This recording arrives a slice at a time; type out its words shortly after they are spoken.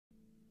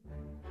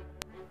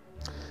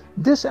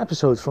This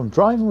episode from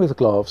Driving with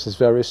Gloves is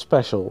very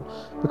special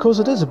because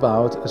it is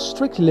about a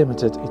strictly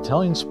limited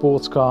Italian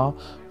sports car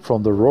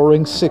from the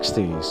roaring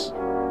 60s.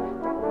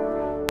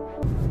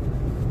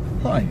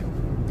 Hi,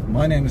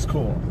 my name is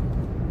Cor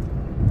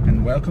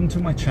and welcome to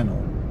my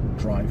channel,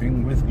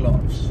 Driving with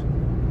Gloves.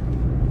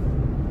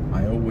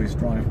 I always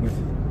drive with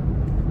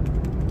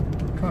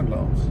car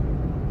gloves.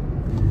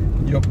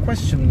 Your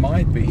question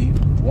might be,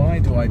 why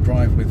do I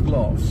drive with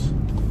gloves?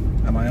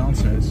 And my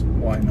answer is,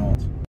 why not?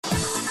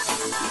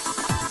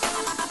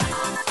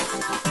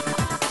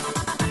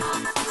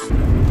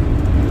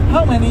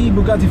 How many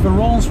Bugatti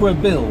Veyrons were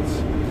built?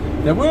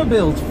 There were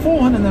built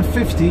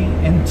 450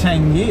 in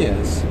 10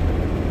 years.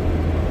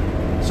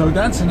 So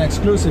that's an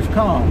exclusive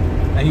car,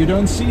 and you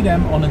don't see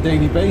them on a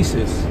daily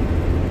basis.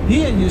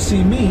 Here you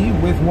see me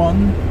with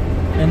one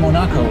in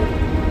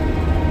Monaco.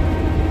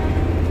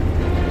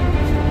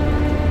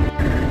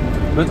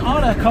 But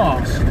are there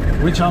cars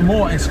which are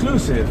more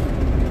exclusive?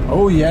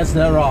 Oh yes,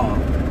 there are.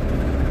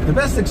 The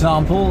best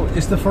example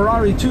is the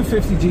Ferrari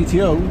 250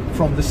 GTO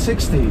from the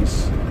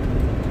 60s.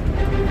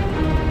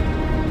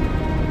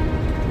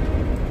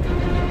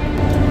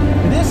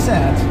 It is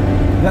said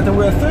that there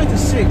were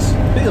 36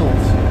 built,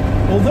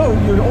 although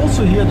you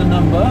also hear the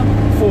number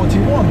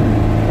 41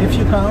 if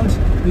you count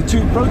the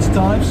two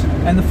prototypes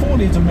and the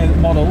 4-litre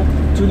model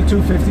to the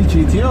 250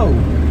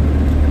 GTO.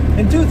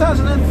 In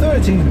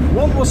 2013,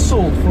 one was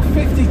sold for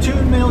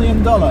 $52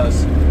 million.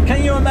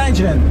 Can you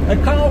imagine?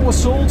 A car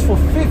was sold for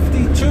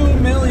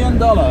 $52 million.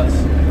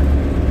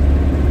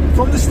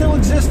 From the still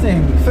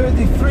existing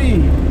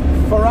 33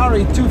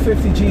 Ferrari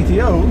 250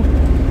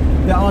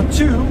 GTO, there are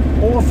two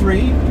or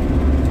three,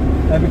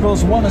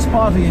 because one is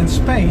partly in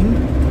Spain,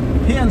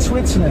 here in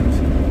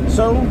Switzerland.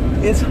 So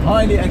it's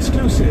highly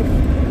exclusive.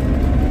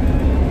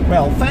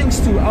 Well, thanks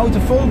to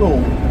Vogel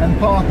and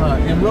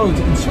partner in Road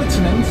in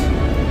Switzerland,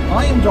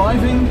 I am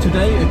driving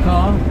today a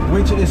car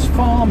which is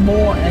far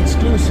more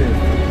exclusive.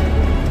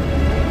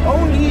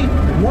 Only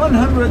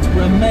 100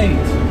 were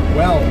made.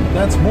 Well,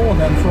 that's more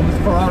than from the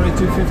Ferrari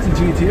 250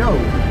 GTO.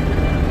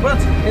 But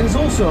it is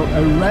also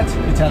a red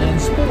Italian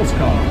sports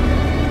car.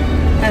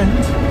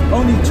 And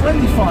only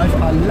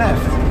 25 are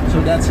left, so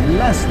that's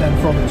less than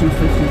from the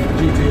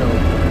 250 GTO.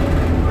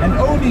 And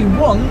only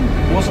one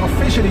was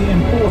officially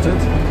imported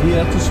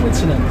here to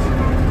Switzerland.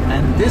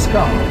 And this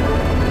car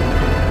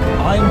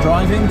I'm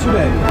driving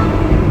today.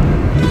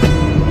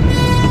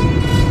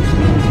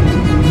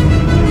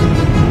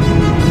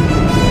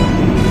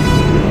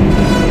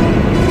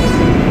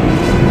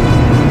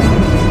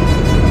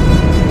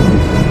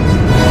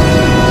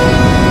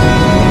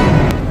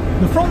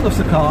 The front of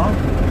the car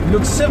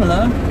looks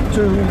similar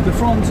to the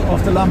front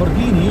of the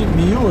Lamborghini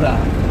Miura.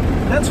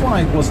 That's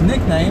why it was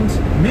nicknamed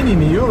Mini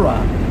Miura.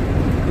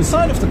 The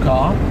side of the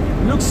car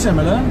looks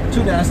similar to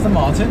the Aston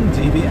Martin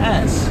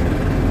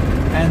DBS.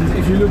 And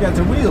if you look at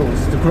the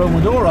wheels, the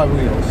Cromodora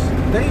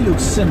wheels, they look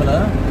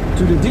similar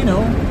to the Dino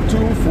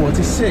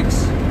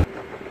 246.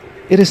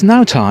 It is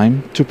now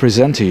time to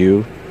present to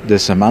you the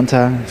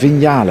Samantha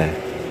Vignale.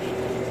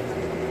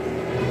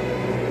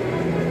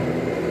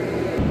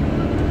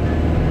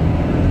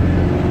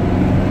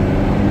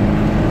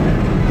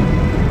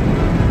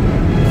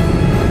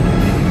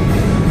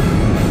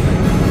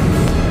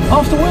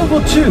 After World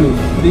War II,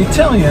 the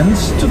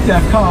Italians took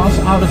their cars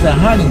out of their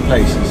hiding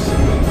places.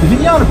 The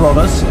Vignale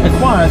brothers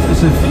acquired a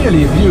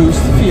severely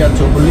abused Fiat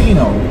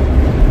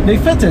Topolino. They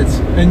fitted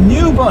a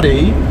new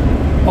body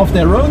of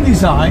their own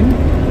design,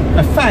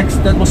 a fact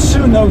that was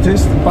soon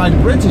noticed by the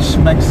British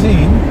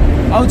magazine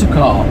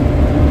Autocar.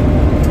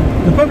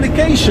 The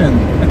publication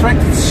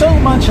attracted so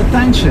much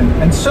attention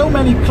and so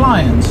many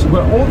clients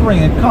were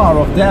ordering a car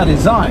of their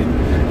design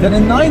that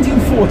in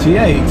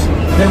 1948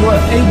 they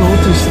were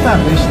able to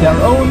establish their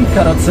own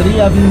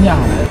Carrozzeria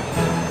Vignale.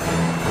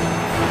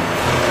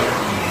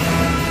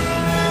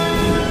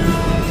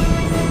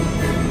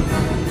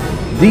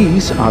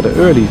 These are the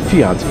early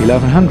Fiat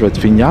 1100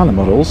 Vignale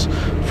models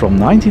from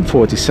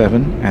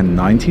 1947 and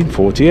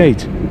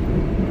 1948.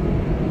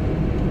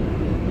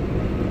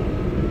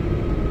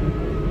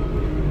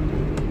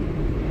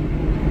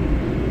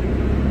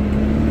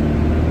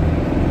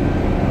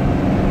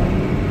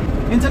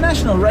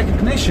 International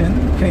recognition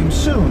came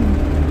soon.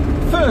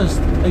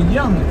 First, a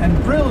young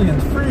and brilliant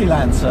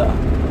freelancer,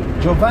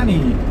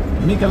 Giovanni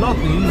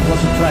Michelotti, was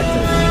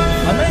attracted.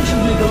 I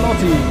mentioned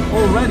Michelotti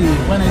already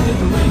when I did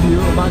the review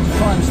about the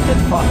Triumph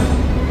Spitfire.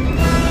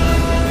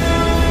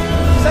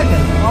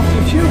 Second, after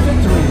a few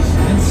victories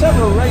in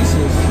several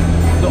races,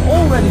 the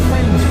already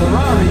famous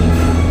Ferrari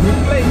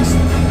replaced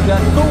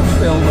their coach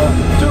builder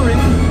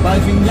Touring by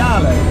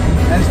Vignale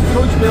as the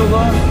coach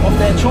builder of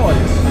their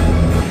choice.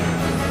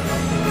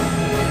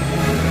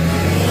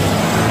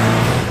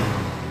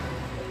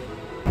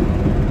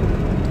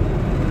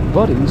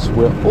 Bodies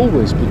were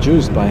always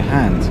produced by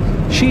hand.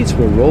 Sheets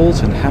were rolled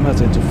and hammered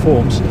into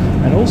forms,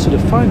 and also the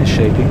finer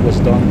shaping was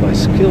done by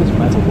skilled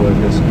metal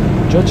workers,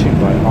 judging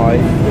by eye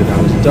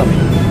without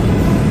dummy.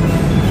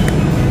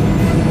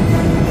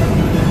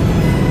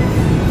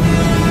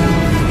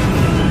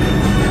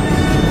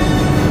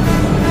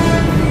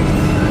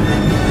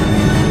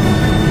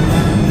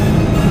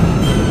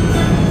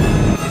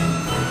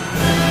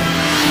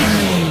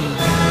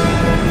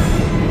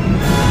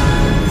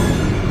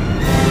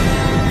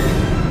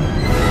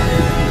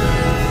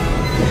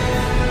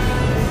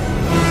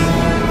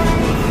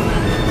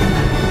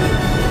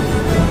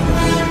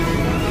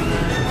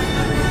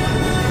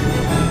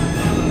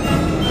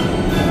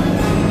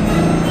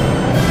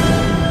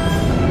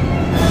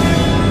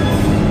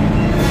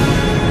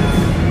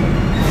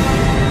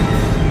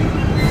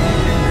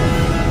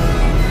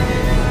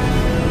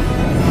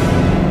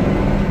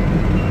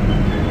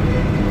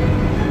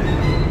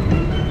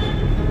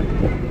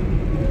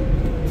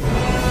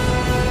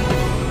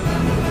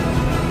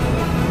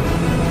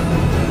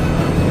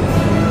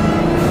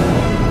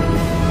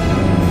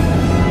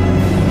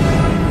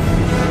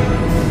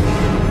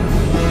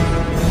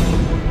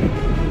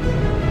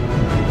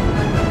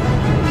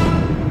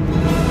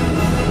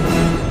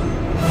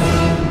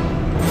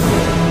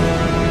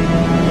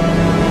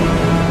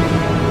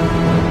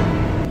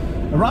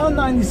 Around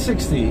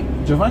 1960,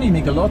 Giovanni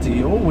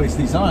Michelotti, always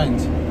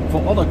designed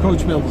for other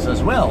coach builders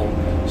as well,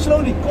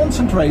 slowly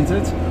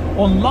concentrated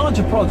on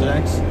larger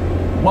projects,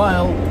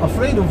 while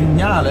Alfredo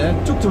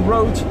Vignale took the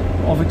road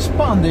of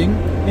expanding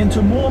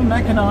into more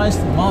mechanized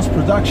mass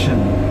production.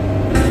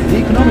 The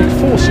economic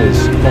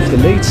forces of the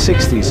late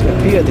 60s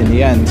appeared in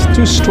the end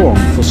too strong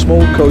for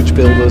small coach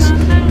builders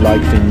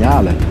like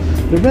Vignale.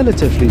 The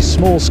relatively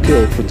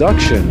small-scale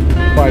production,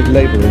 quite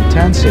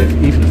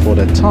labor-intensive even for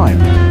that time,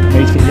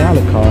 made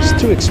Vignale cars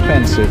too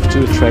expensive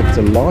to attract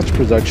the large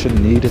production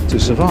needed to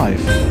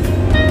survive.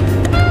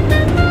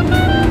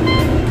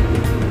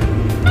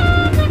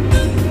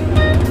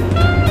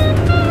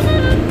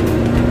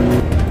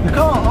 The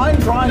car I'm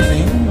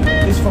driving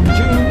is from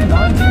June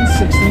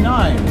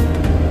 1969,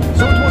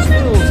 so it was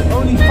built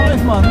only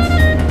 5 months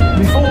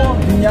before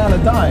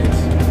Vignale died,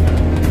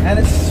 and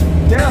it's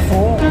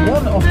therefore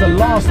one of the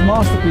last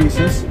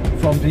masterpieces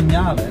from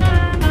Vignale.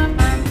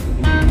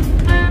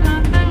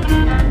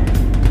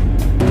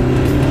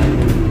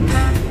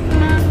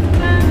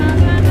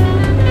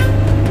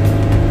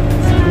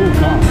 It's a cool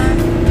car.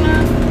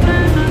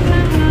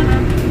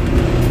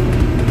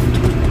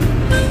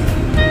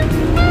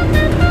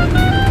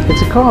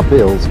 It's a car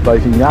built by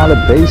Vignale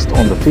based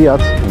on the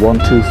Fiat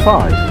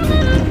 125.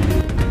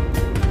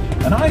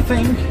 And I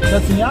think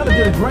that Vignale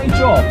did a great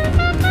job,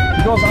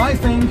 because I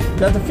think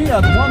that the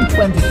Fiat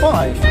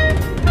 125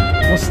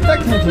 was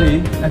technically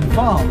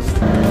advanced,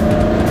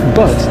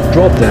 but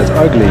drop dead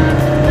ugly.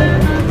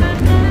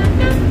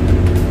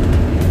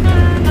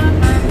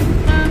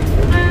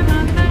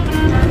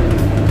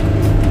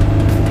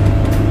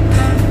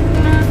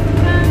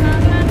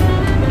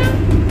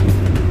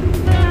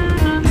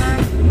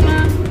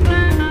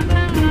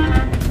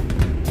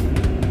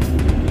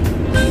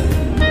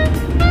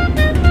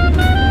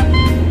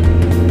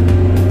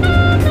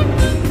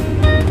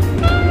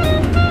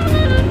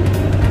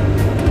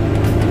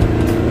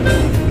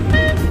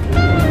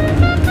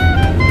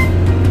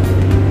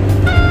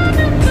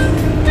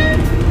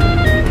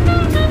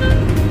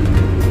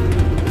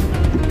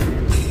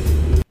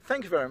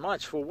 Thank you very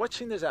much for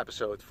watching this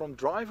episode from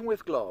Driving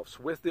with Gloves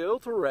with the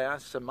ultra rare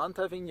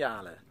Samantha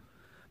Vignale.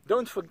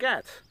 Don't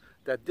forget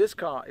that this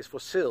car is for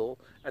sale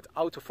at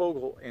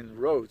Vogel in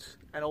Rhodes,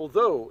 and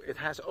although it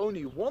has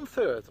only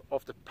 1/3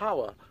 of the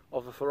power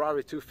of a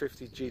Ferrari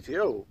 250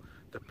 GTO,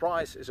 the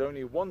price is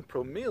only 1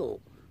 promille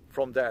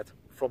from that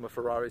from a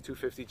Ferrari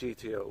 250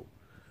 GTO.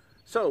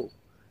 So,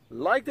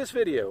 like this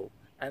video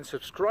and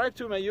subscribe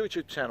to my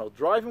YouTube channel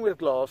Driving with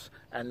Gloves,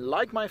 and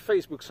like my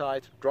Facebook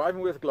site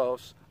Driving with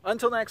Gloves.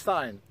 Until next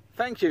time,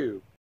 thank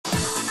you.